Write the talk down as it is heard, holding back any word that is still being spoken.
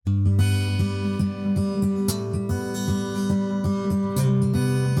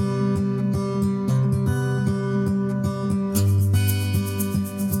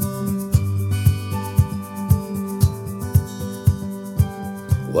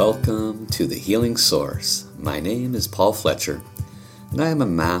Welcome to The Healing Source. My name is Paul Fletcher, and I am a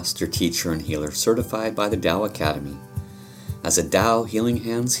master teacher and healer certified by the Tao Academy. As a Tao Healing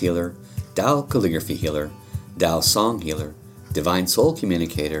Hands healer, Tao Calligraphy healer, Tao Song healer, Divine Soul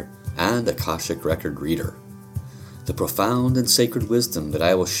communicator, and Akashic Record reader. The profound and sacred wisdom that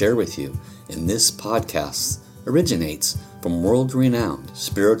I will share with you in this podcast originates from world-renowned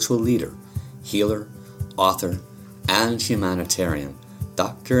spiritual leader, healer, author, and humanitarian,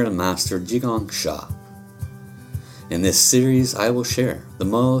 Dr. and Master Zhi Gang Sha. In this series, I will share the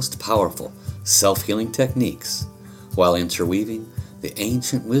most powerful self-healing techniques while interweaving the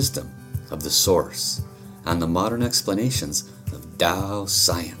ancient wisdom of the Source and the modern explanations of Tao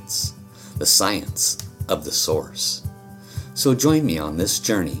science, the science of the Source. So join me on this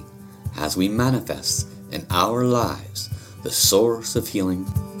journey as we manifest in our lives the source of healing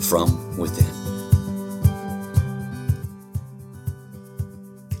from within.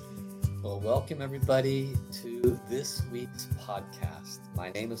 Well, welcome everybody to this week's podcast. My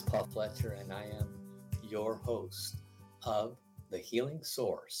name is Paul Fletcher and I am your host of The Healing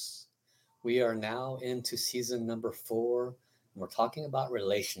Source. We are now into season number 4 and we're talking about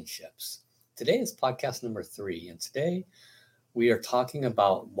relationships. Today is podcast number 3, and today we are talking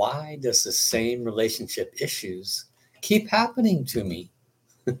about why does the same relationship issues keep happening to me?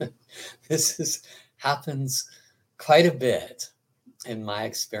 Happens quite a bit in my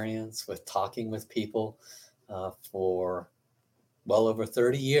experience with talking with people for well over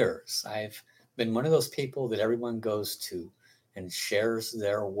 30 years. I've been one of those people that everyone goes to and shares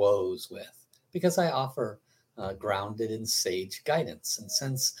their woes with because I offer grounded and sage guidance. And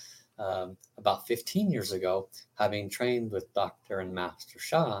since about 15 years ago, having trained with Dr. and Master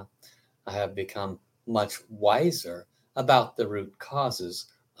Sha, I have become much wiser about the root causes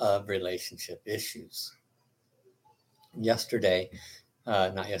of relationship issues. Last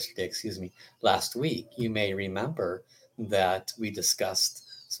week, you may remember that we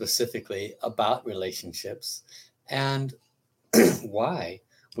discussed specifically about relationships and why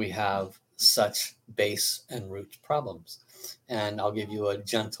we have such base and root problems. And I'll give you a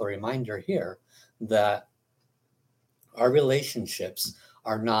gentle reminder here that our relationships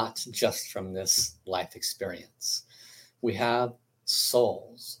are not just from this life experience. We have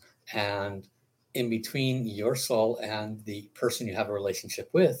souls, and in between your soul and the person you have a relationship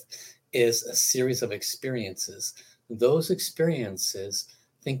with is a series of experiences. Those experiences,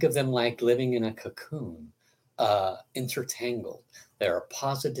 think of them like living in a cocoon, intertangled. There are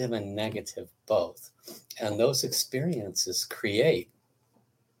positive and negative both. And those experiences create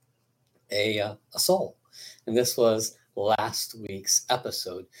a soul. And this was last week's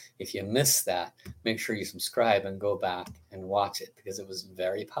episode. If you missed that, make sure you subscribe and go back and watch it because it was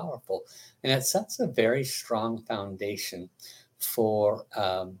very powerful. And it sets a very strong foundation for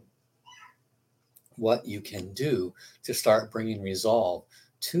what you can do to start bringing resolve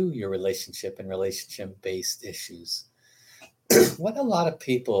to your relationship and relationship-based issues. What a lot of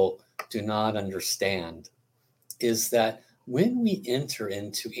people do not understand is that when we enter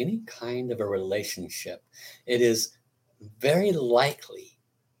into any kind of a relationship, it is very likely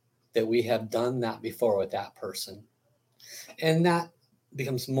that we have done that before with that person. And that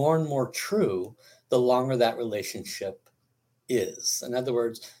becomes more and more true the longer that relationship is. In other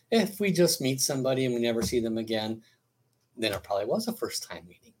words, if we just meet somebody and we never see them again, then it probably was a first time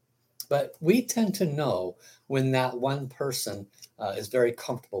meeting. But we tend to know when that one person is very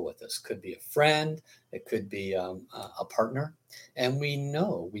comfortable with us. Could be a friend, it could be a partner. And we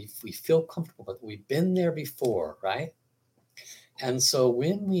know, we feel comfortable, but we've been there before, right? And so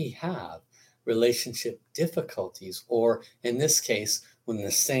when we have relationship difficulties, or in this case, when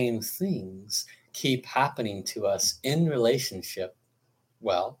the same things keep happening to us in relationship,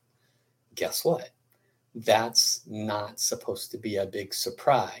 well, guess what? That's not supposed to be a big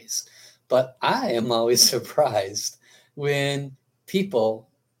surprise. But I am always surprised when people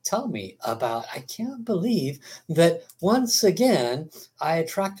tell me about, I can't believe that once again, I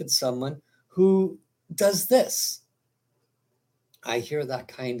attracted someone who does this. I hear that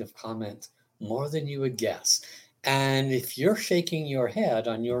kind of comment more than you would guess. And if you're shaking your head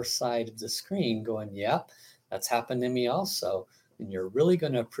on your side of the screen going, yeah, that's happened to me also, then you're really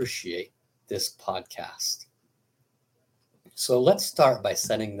going to appreciate this podcast. So let's start by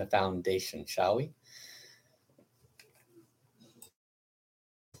setting the foundation, shall we?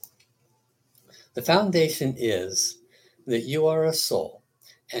 The foundation is that you are a soul,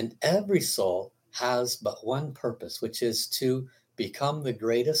 and every soul has but one purpose, which is to become the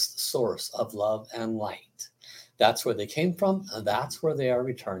greatest source of love and light. That's where they came from, and that's where they are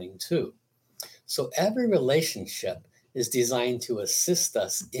returning to. So every relationship is designed to assist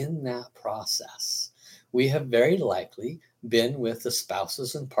us in that process. We have very likely been with the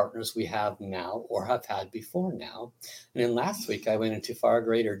spouses and partners we have now or have had before now. And then last week, I went into far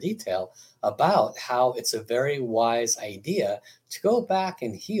greater detail about how it's a very wise idea to go back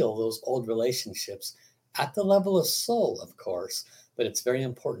and heal those old relationships at the level of soul, of course, but it's very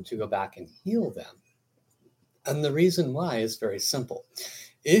important to go back and heal them. And the reason why is very simple.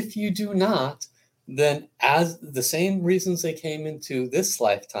 If you do not, then as the same reasons they came into this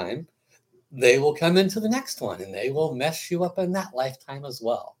lifetime, they will come into the next one and they will mess you up in that lifetime as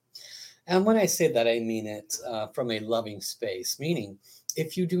well. And when I say that, I mean it from a loving space, meaning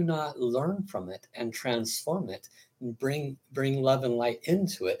if you do not learn from it and transform it, and bring love and light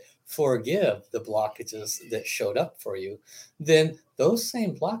into it, forgive the blockages that showed up for you, then those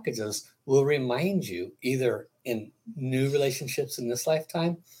same blockages will remind you either in new relationships in this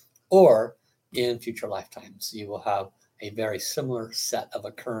lifetime or in future lifetimes. You will have a very similar set of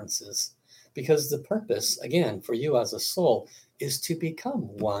occurrences. Because the purpose, again, for you as a soul is to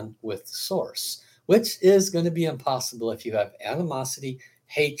become one with the source, which is going to be impossible if you have animosity,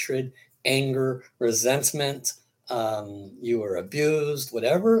 hatred, anger, resentment, you were abused,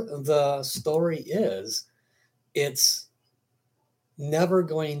 whatever the story is, it's never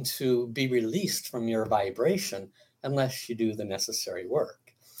going to be released from your vibration unless you do the necessary work.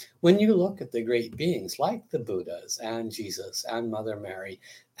 When you look at the great beings like the Buddhas and Jesus and Mother Mary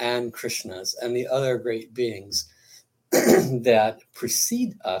and Krishnas and the other great beings that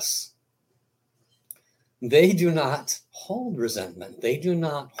precede us, they do not hold resentment. They do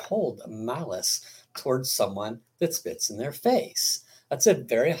not hold malice towards someone that spits in their face. That's a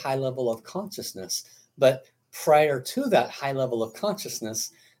very high level of consciousness. But prior to that high level of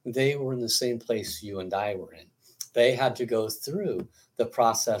consciousness, they were in the same place you and I were in. They had to go through the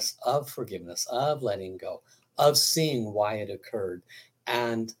process of forgiveness, of letting go, of seeing why it occurred,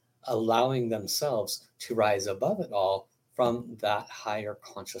 and allowing themselves to rise above it all from that higher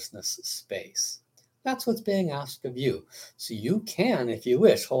consciousness space. That's what's being asked of you. So you can, if you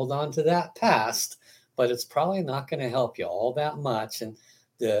wish, hold on to that past, but it's probably not going to help you all that much. And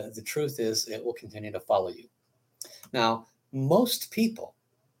the truth is, it will continue to follow you. Now, most people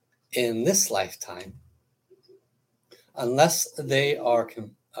in this lifetime, unless they are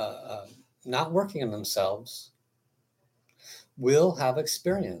not working on themselves, will have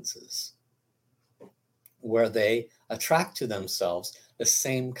experiences where they attract to themselves the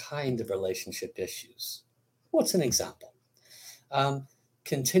same kind of relationship issues. What's an example?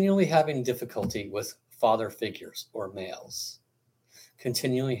 Continually having difficulty with father figures or males.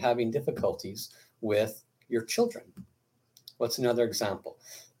 Continually having difficulties with your children. What's another example?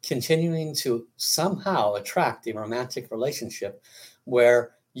 Continuing to somehow attract a romantic relationship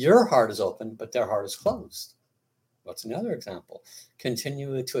where your heart is open, but their heart is closed. What's another example?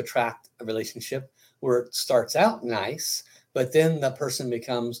 Continue to attract a relationship where it starts out nice, but then the person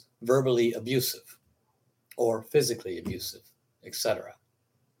becomes verbally abusive or physically abusive, etc.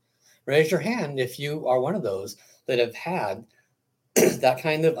 Raise your hand if you are one of those that have had that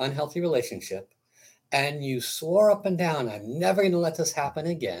kind of unhealthy relationship and you swore up and down, I'm never going to let this happen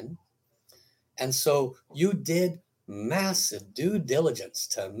again. And so you did massive due diligence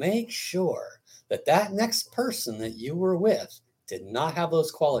to make sure that that next person that you were with did not have those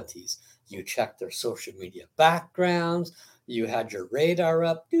qualities. You checked their social media backgrounds. You had your radar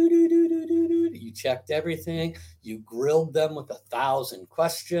up. You checked everything. You grilled them with 1,000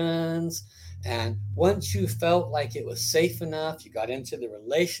 questions. And once you felt like it was safe enough, you got into the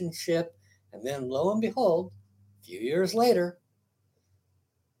relationship. And then lo and behold, a few years later,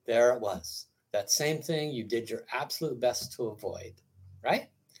 there it was. That same thing you did your absolute best to avoid, right?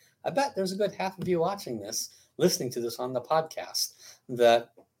 I bet there's a good half of you watching this, listening to this on the podcast,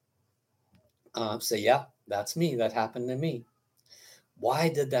 that say, yeah, that's me. That happened to me. Why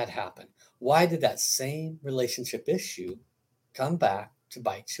did that happen? Why did that same relationship issue come back to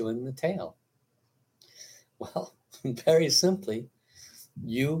bite you in the tail? Well, very simply,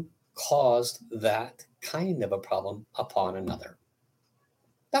 you caused that kind of a problem upon another.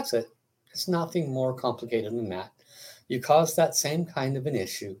 That's it. It's nothing more complicated than that. You caused that same kind of an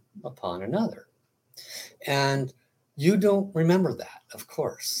issue upon another. And you don't remember that, of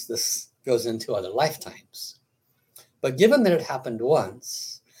course. This goes into other lifetimes. But given that it happened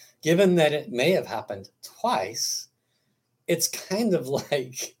once, given that it may have happened twice, it's kind of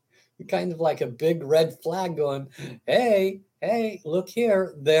like a big red flag going, hey, look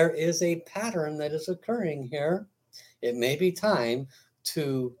here, there is a pattern that is occurring here. It may be time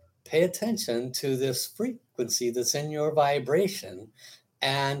to pay attention to this frequency that's in your vibration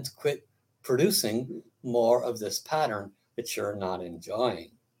and quit producing more of this pattern that you're not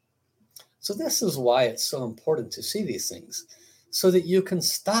enjoying. So this is why it's so important to see these things, so that you can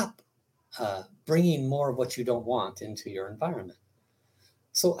stop bringing more of what you don't want into your environment.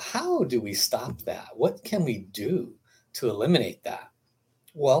 So how do we stop that? What can we do to eliminate that?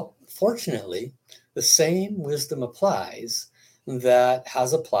 Well, fortunately, the same wisdom applies that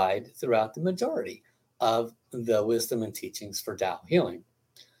has applied throughout the majority of the wisdom and teachings for Tao healing.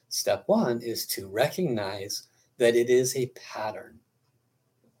 Step one is to recognize that it is a pattern.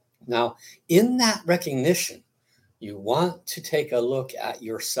 Now, in that recognition, you want to take a look at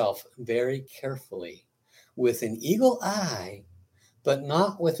yourself very carefully with an eagle eye, but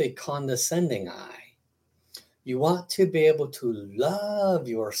not with a condescending eye. You want to be able to love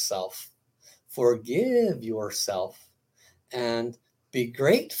yourself, forgive yourself, and be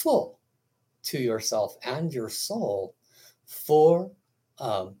grateful to yourself and your soul for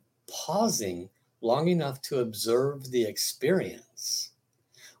pausing long enough to observe the experience.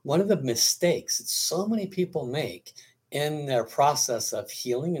 One of the mistakes that so many people make in their process of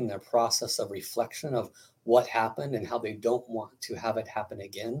healing, in their process of reflection of what happened and how they don't want to have it happen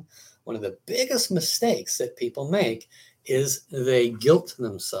again, one of the biggest mistakes that people make is they guilt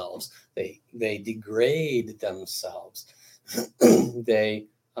themselves. They degrade themselves. They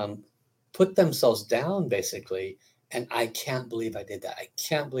put themselves down, basically. And I can't believe I did that. I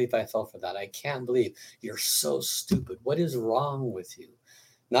can't believe I fell for that. I can't believe you're so stupid. What is wrong with you?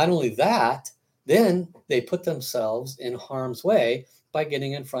 Not only that, then they put themselves in harm's way by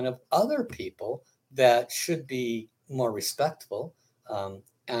getting in front of other people that should be more respectful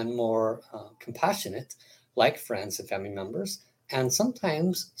and more compassionate, like friends and family members. And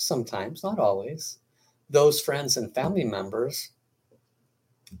sometimes, not always, those friends and family members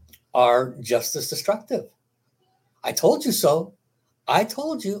are just as destructive. I told you so. I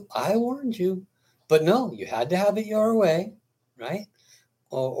told you. I warned you. But no, you had to have it your way, right?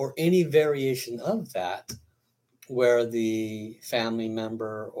 Or any variation of that, where the family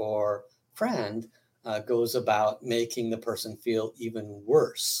member or friend goes about making the person feel even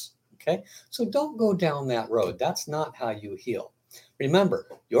worse. Okay, so don't go down that road. That's not how you heal. Remember,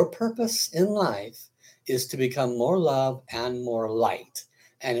 your purpose in life is to become more love and more light.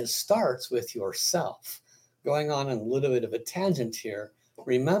 And it starts with yourself. Going on a little bit of a tangent here,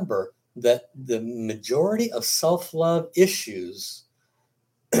 remember that the majority of self-love issues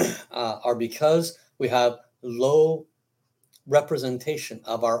are because we have low representation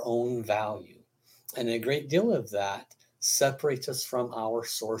of our own value. And a great deal of that separates us from our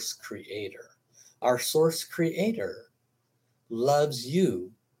source creator. Our source creator loves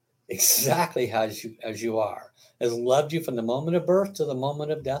you exactly as you are, has loved you from the moment of birth to the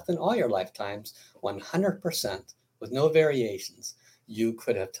moment of death in all your lifetimes, 100%, with no variations. You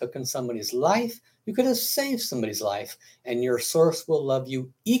could have taken somebody's life, you could have saved somebody's life, and your source will love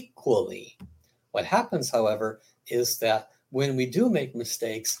you equally. What happens, however, is that when we do make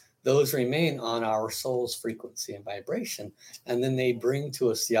mistakes, those remain on our soul's frequency and vibration, and then they bring to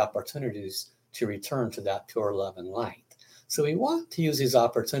us the opportunities to return to that pure love and light. So we want to use these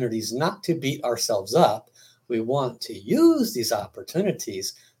opportunities not to beat ourselves up. We want to use these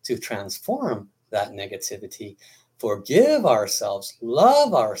opportunities to transform that negativity, forgive ourselves,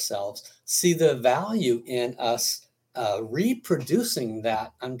 love ourselves, see the value in us reproducing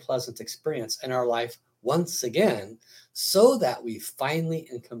that unpleasant experience in our life once again, so that we finally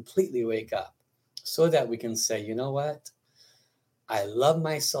and completely wake up, so that we can say, you know what? I love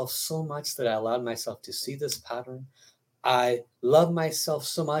myself so much that I allowed myself to see this pattern. I love myself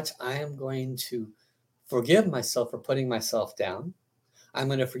so much, I am going to forgive myself for putting myself down. I'm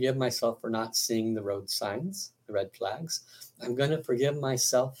going to forgive myself for not seeing the road signs, the red flags. I'm going to forgive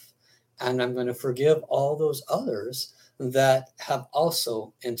myself, and I'm going to forgive all those others that have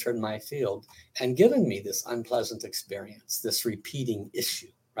also entered my field and given me this unpleasant experience, this repeating issue,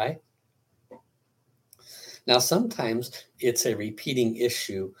 right? Now, sometimes it's a repeating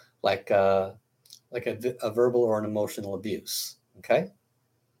issue like a verbal or an emotional abuse, okay?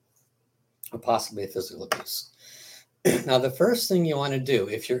 Or possibly a physical abuse. Now, the first thing you want to do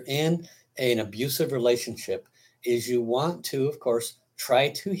if you're in an abusive relationship is you want to, of course, try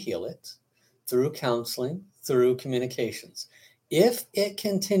to heal it through counseling, through communications. If it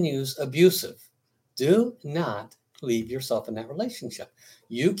continues abusive, do not leave yourself in that relationship.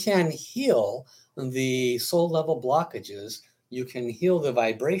 You can heal the soul level blockages. You can heal the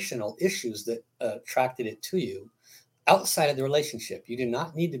vibrational issues that attracted it to you outside of the relationship. You do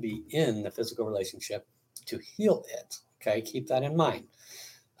not need to be in the physical relationship to heal it. Okay, keep that in mind.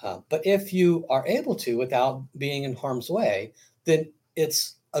 But if you are able to without being in harm's way, then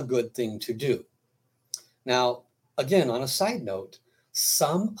it's a good thing to do. Now, again, on a side note,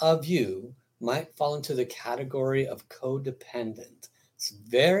 some of you might fall into the category of codependent. It's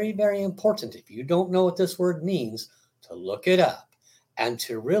very, very important, if you don't know what this word means, to look it up and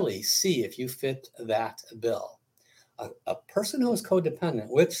to really see if you fit that bill. A person who is codependent,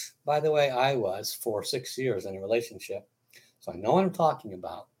 which, by the way, I was for 6 years in a relationship, so I know what I'm talking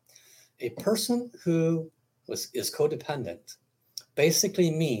about. A person who is codependent basically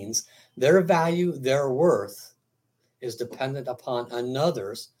means their value, their worth is dependent upon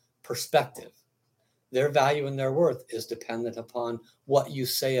another's perspective. Their value and their worth is dependent upon what you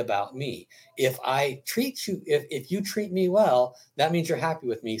say about me. If I treat you, if you treat me well, that means you're happy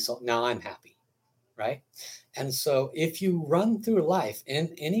with me. So now I'm happy, right? And so if you run through life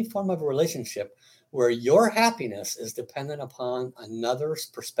in any form of a relationship where your happiness is dependent upon another's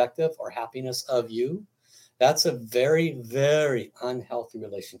perspective or happiness of you, that's a very, very unhealthy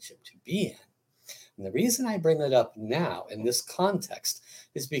relationship to be in. And the reason I bring that up now in this context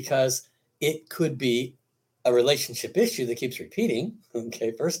is because it could be a relationship issue that keeps repeating,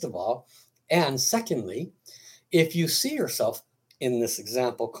 okay, first of all. And secondly, if you see yourself in this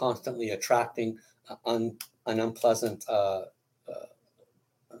example constantly attracting an unpleasant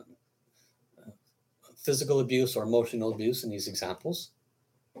physical abuse or emotional abuse in these examples,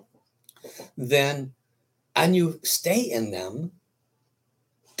 then, and you stay in them,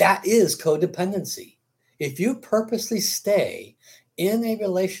 that is codependency. If you purposely stay in a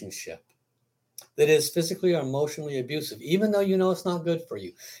relationship that is physically or emotionally abusive, even though you know it's not good for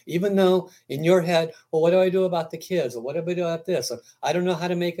you, even though in your head, well, what do I do about the kids? Or what do I do about this? Or I don't know how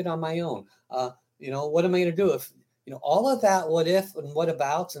to make it on my own. What am I going to do if, all of that, what if and what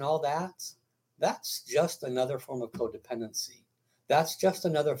abouts and all that, that's just another form of codependency. That's just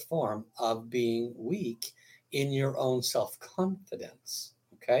another form of being weak in your own self-confidence.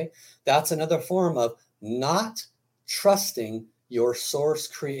 Okay. That's another form of not trusting your source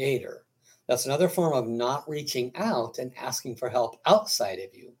creator. That's another form of not reaching out and asking for help outside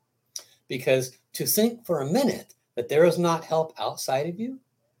of you. Because to think for a minute that there is not help outside of you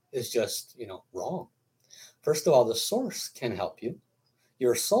is just, wrong. First of all, the source can help you.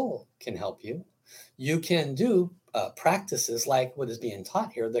 Your soul can help you. You can do practices like what is being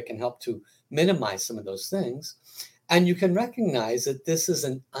taught here that can help to minimize some of those things. And you can recognize that this is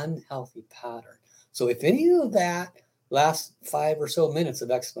an unhealthy pattern. So if any of that last 5 or so minutes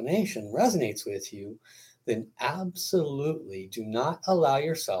of explanation resonates with you, then absolutely do not allow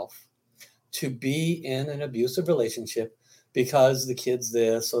yourself to be in an abusive relationship because the kid's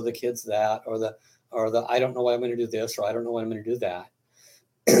this or the kid's that, or the I don't know why I'm going to do this, or I don't know why I'm going to do that.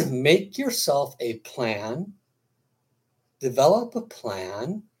 Make yourself a plan. Develop a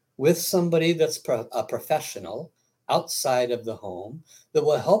plan with somebody that's a professional outside of the home that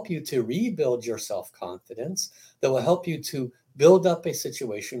will help you to rebuild your self-confidence, that will help you to build up a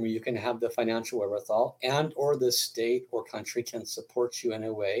situation where you can have the financial wherewithal and or the state or country can support you in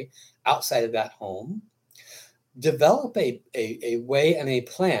a way outside of that home. Develop a way and a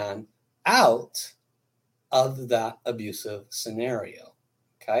plan out of that abusive scenario.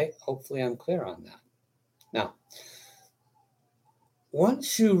 Okay, hopefully I'm clear on that. Now,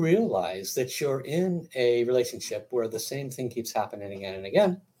 once you realize that you're in a relationship where the same thing keeps happening again and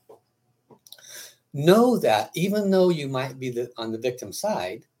again, know that even though you might be on the victim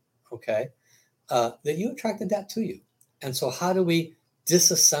side, okay, that you attracted that to you. And so how do we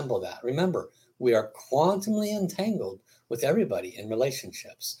disassemble that? Remember, we are quantumly entangled with everybody in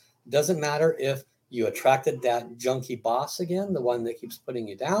relationships. It doesn't matter if you attracted that junky boss again, the one that keeps putting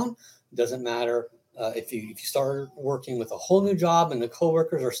you down. It doesn't matter if you start working with a whole new job and the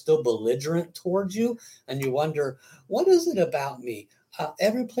coworkers are still belligerent towards you, and you wonder, what is it about me?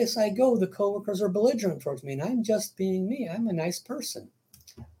 Every place I go, the coworkers are belligerent towards me, and I'm just being me. I'm a nice person.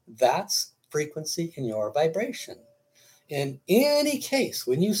 That's frequency in your vibration. In any case,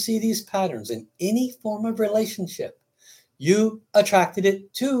 when you see these patterns in any form of relationship, you attracted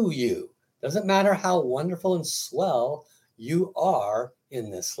it to you. Doesn't matter how wonderful and swell you are in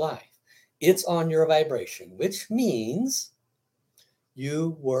this life. It's on your vibration, which means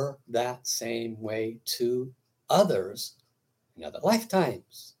you were that same way to others in other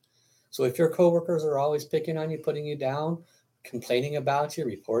lifetimes. So if your coworkers are always picking on you, putting you down, complaining about you,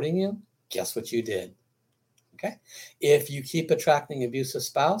 reporting you, guess what you did? Okay. If you keep attracting abusive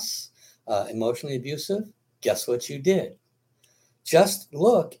spouse, emotionally abusive, guess what you did? Just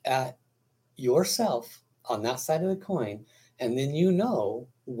look at yourself on that side of the coin, and then you know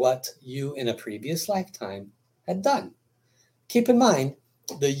what you in a previous lifetime had done. Keep in mind,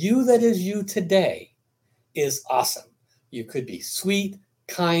 the you that is you today is awesome. You could be sweet,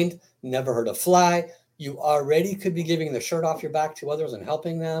 kind, never hurt a fly. You already could be giving the shirt off your back to others and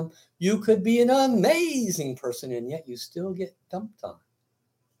helping them. You could be an amazing person, and yet you still get dumped on.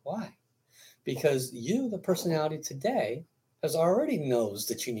 Why? Because you, the personality today, has already knows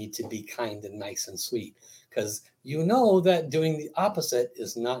that you need to be kind and nice and sweet, because you know that doing the opposite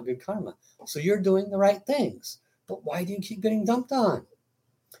is not good karma. So you're doing the right things. But why do you keep getting dumped on?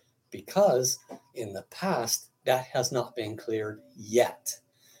 Because in the past, that has not been cleared yet.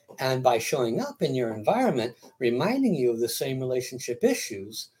 And by showing up in your environment, reminding you of the same relationship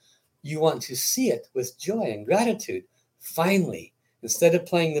issues, you want to see it with joy and gratitude. Finally, instead of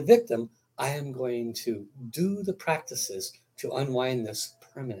playing the victim, I am going to do the practices to unwind this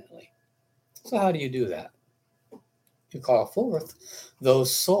permanently. So how do you do that? You call forth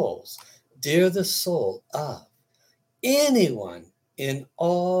those souls. Dear the soul of anyone in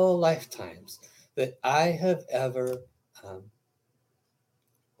all lifetimes that I have ever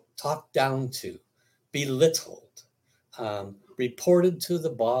talked down to, belittled, reported to the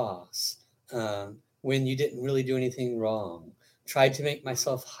boss when you didn't really do anything wrong, tried to make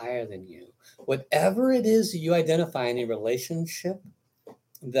myself higher than you. Whatever it is you identify in a relationship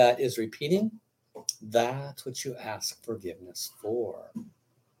that is repeating, that's what you ask forgiveness for.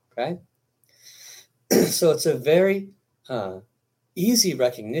 Okay? So it's a very easy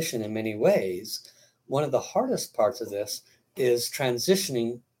recognition in many ways. One of the hardest parts of this is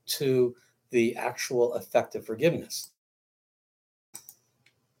transitioning to the actual effective forgiveness.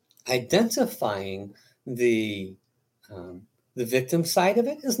 Identifying the victim side of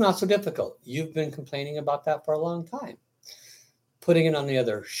it is not so difficult. You've been complaining about that for a long time. Putting it on the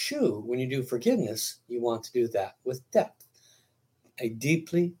other shoe, when you do forgiveness, you want to do that with depth. I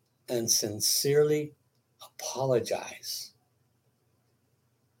deeply and sincerely apologize.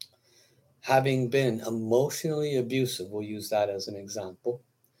 Having been emotionally abusive, we'll use that as an example,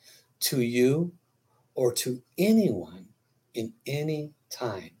 to you or to anyone in any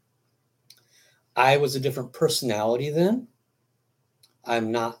time. I was a different personality then.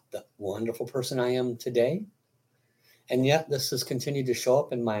 I'm not the wonderful person I am today. And yet this has continued to show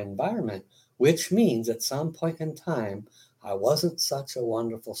up in my environment, which means at some point in time, I wasn't such a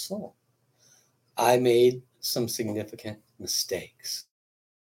wonderful soul. I made some significant mistakes.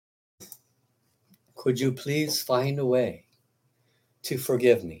 Could you please find a way to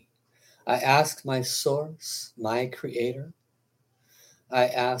forgive me? I ask my source, my creator. I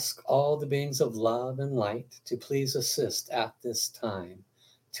ask all the beings of love and light to please assist at this time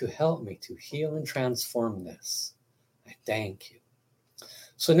to help me to heal and transform this. I thank you.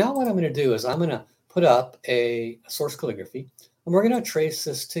 So now what I'm going to do is I'm going to put up a source calligraphy, and we're going to trace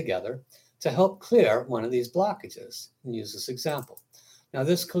this together to help clear one of these blockages and use this example. Now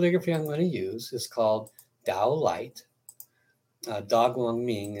this calligraphy I'm going to use is called Dao Light. Da Guang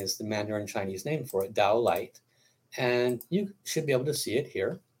Ming is the Mandarin Chinese name for it, Dao Light. And you should be able to see it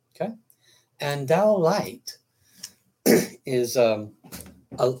here, okay? And Dao Light is the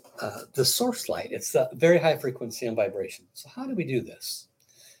source light. It's a very high frequency and vibration. So how do we do this?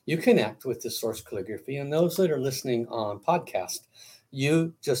 You connect with the source calligraphy, and those that are listening on podcast,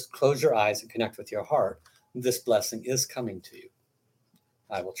 you just close your eyes and connect with your heart. This blessing is coming to you.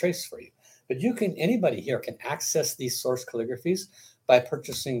 I will trace for you. But anybody here can access these source calligraphies by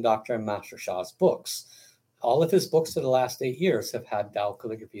purchasing Dr. and Master Sha's books. All of his books for the last 8 years have had Dao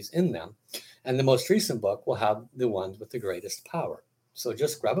calligraphies in them. And the most recent book will have the ones with the greatest power. So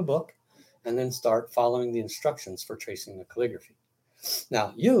just grab a book and then start following the instructions for tracing the calligraphy.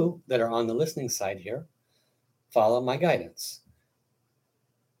 Now, you that are on the listening side here, follow my guidance.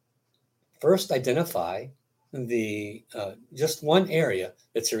 First, identify the just one area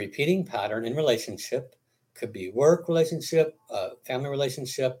that's a repeating pattern in relationship. Could be work relationship, family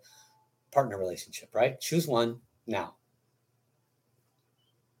relationship, partner relationship, right? Choose one now.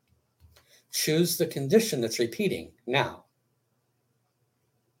 Choose the condition that's repeating now.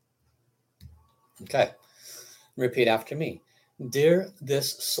 Okay. Repeat after me. Dear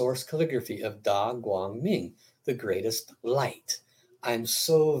this source calligraphy of Da Guang Ming, the greatest light, I'm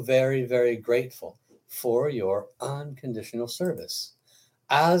so very, very grateful for your unconditional service.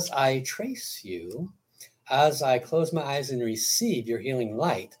 As I trace you, as I close my eyes and receive your healing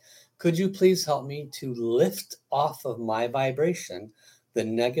light, could you please help me to lift off of my vibration the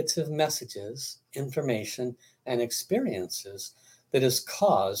negative messages, information, and experiences that has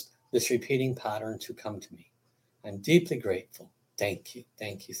caused this repeating pattern to come to me? I'm deeply grateful. Thank you,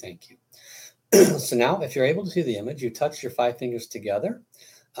 thank you, thank you. So now, if you're able to see the image, you touch your 5 fingers together,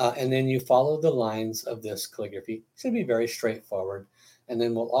 and then you follow the lines of this calligraphy. It should be very straightforward. And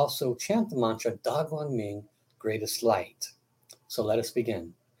then we'll also chant the mantra, Da Guang Ming, greatest light. So let us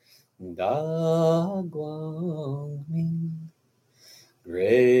begin. Da Guang Ming,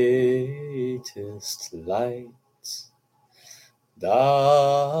 greatest light.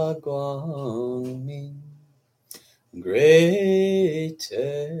 Da Guang Ming, greatest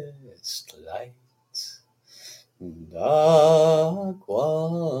light. Da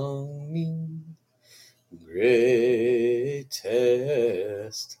Guang Ming, greatest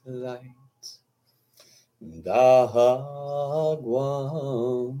light. Da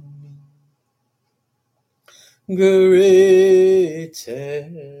Guang Ming, greatest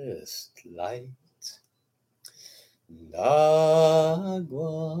light. Da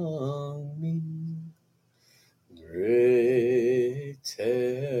Guang Ming, greatest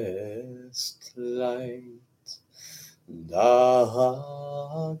light.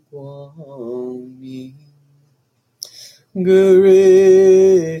 Da Guang Ming, greatest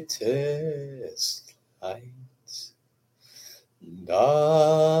light.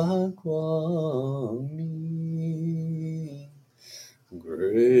 Da Guang Ming,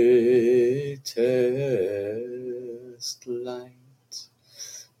 greatest light.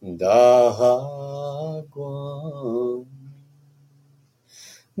 Da Guang Ming,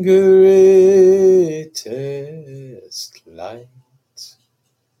 greatest light.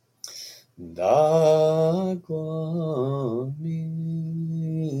 Da Guang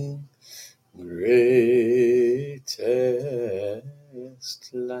Ming, greatest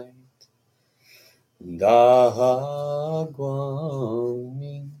light. Da Guang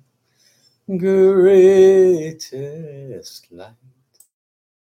Ming, greatest light.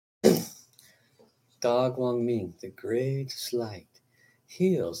 Da Guang Ming, the greatest light,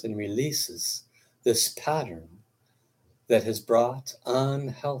 heals and releases this pattern that has brought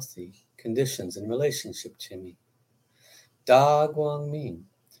unhealthy conditions in relationship to me. Da Guang Ming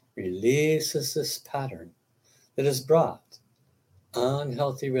releases this pattern that has brought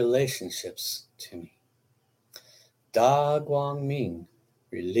unhealthy relationships to me. Da Guang Ming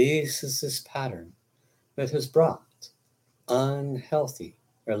releases this pattern that has brought unhealthy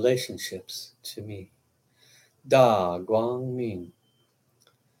relationships to me. Da Guang Ming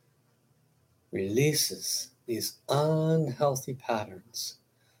releases these unhealthy patterns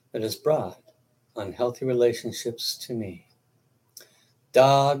that has brought unhealthy relationships to me.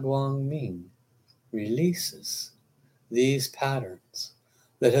 Da Guang Ming releases these patterns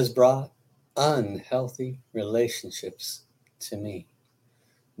that has brought unhealthy relationships to me.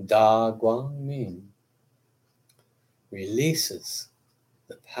 Da Guang Ming releases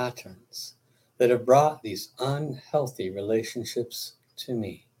the patterns that have brought these unhealthy relationships to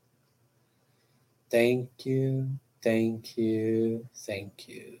me. Thank you, thank you, thank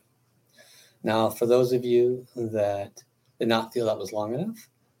you. Now, for those of you that did not feel that was long enough,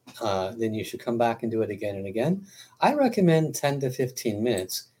 then you should come back and do it again and again. I recommend 10 to 15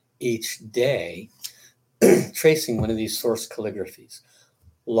 minutes each day tracing one of these source calligraphies.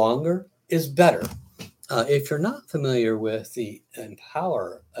 Longer is better. If you're not familiar with the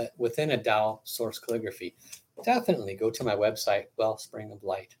Empower within a Tao source calligraphy, definitely go to my website,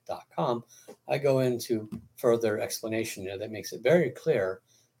 wellspringoflight.com. I go into further explanation there that makes it very clear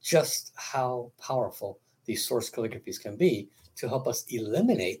just how powerful these source calligraphies can be to help us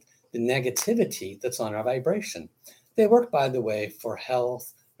eliminate the negativity that's on our vibration. They work, by the way, for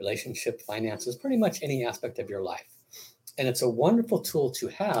health, relationship, finances, pretty much any aspect of your life. And it's a wonderful tool to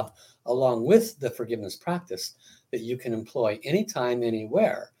have along with the forgiveness practice that you can employ anytime,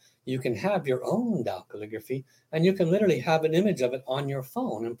 anywhere. You can have your own Tao calligraphy, and you can literally have an image of it on your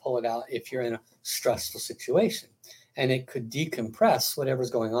phone and pull it out if you're in a stressful situation. And it could decompress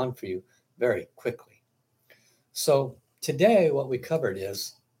whatever's going on for you very quickly. So today, what we covered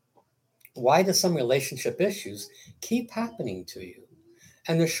is, why do some relationship issues keep happening to you?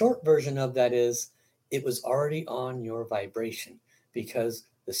 And the short version of that is, it was already on your vibration, because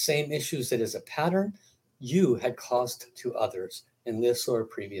the same issues that is a pattern you had caused to others in this or a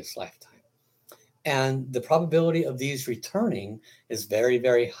previous lifetime. And the probability of these returning is very,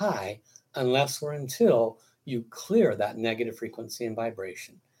 very high unless or until you clear that negative frequency and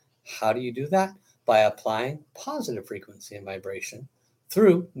vibration. How do you do that? By applying positive frequency and vibration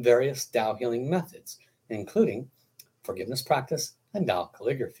through various Tao healing methods, including forgiveness practice and Tao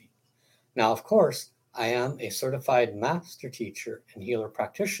calligraphy. Now, of course, I am a certified master teacher and healer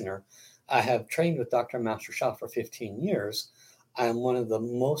practitioner. I have trained with Dr. Master Sha for 15 years. I am one of the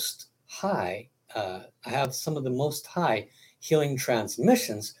most high, I have some of the most high healing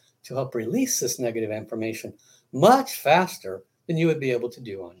transmissions to help release this negative information much faster than you would be able to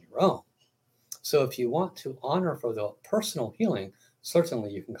do on your own. So if you want to honor for the personal healing,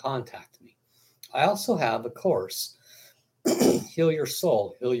 certainly you can contact me. I also have a course Heal Your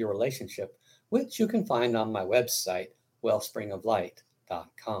Soul, Heal Your Relationship, which you can find on my website,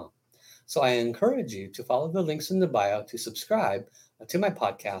 wellspringoflight.com. So I encourage you to follow the links in the bio to subscribe to my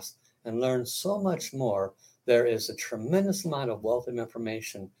podcast and learn so much more. There is a tremendous amount of wealth of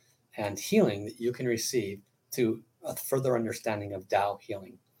information and healing that you can receive to a further understanding of Tao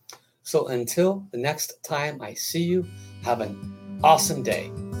healing. So until the next time I see you, have an awesome day.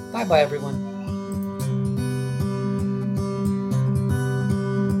 Bye-bye, everyone.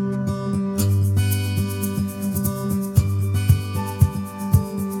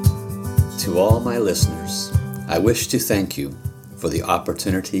 To all my listeners, I wish to thank you for the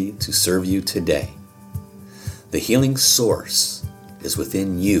opportunity to serve you today. The healing source is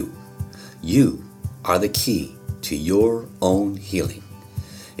within you. You are the key to your own healing.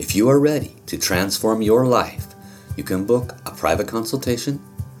 If you are ready to transform your life, you can book a private consultation,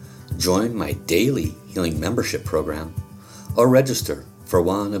 join my daily healing membership program, or register for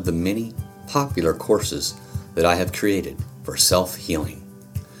one of the many popular courses that I have created for self-healing.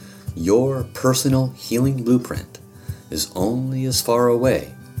 Your personal healing blueprint is only as far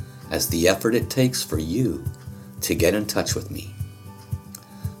away as the effort it takes for you to get in touch with me.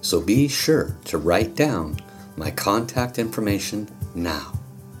 So be sure to write down my contact information now.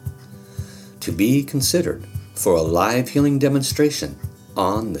 To be considered for a live healing demonstration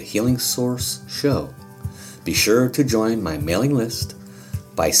on the Healing Source show, be sure to join my mailing list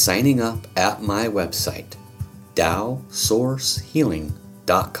by signing up at my website,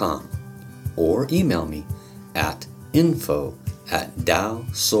 TaoSourceHealing.com, or email me at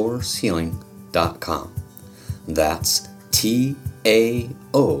info@TaoSourceHealing.com. That's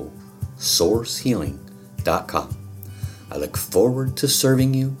TAO SourceHealing.com. I look forward to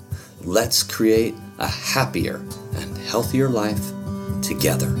serving you. Let's create a happier and healthier life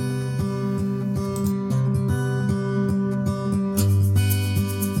together.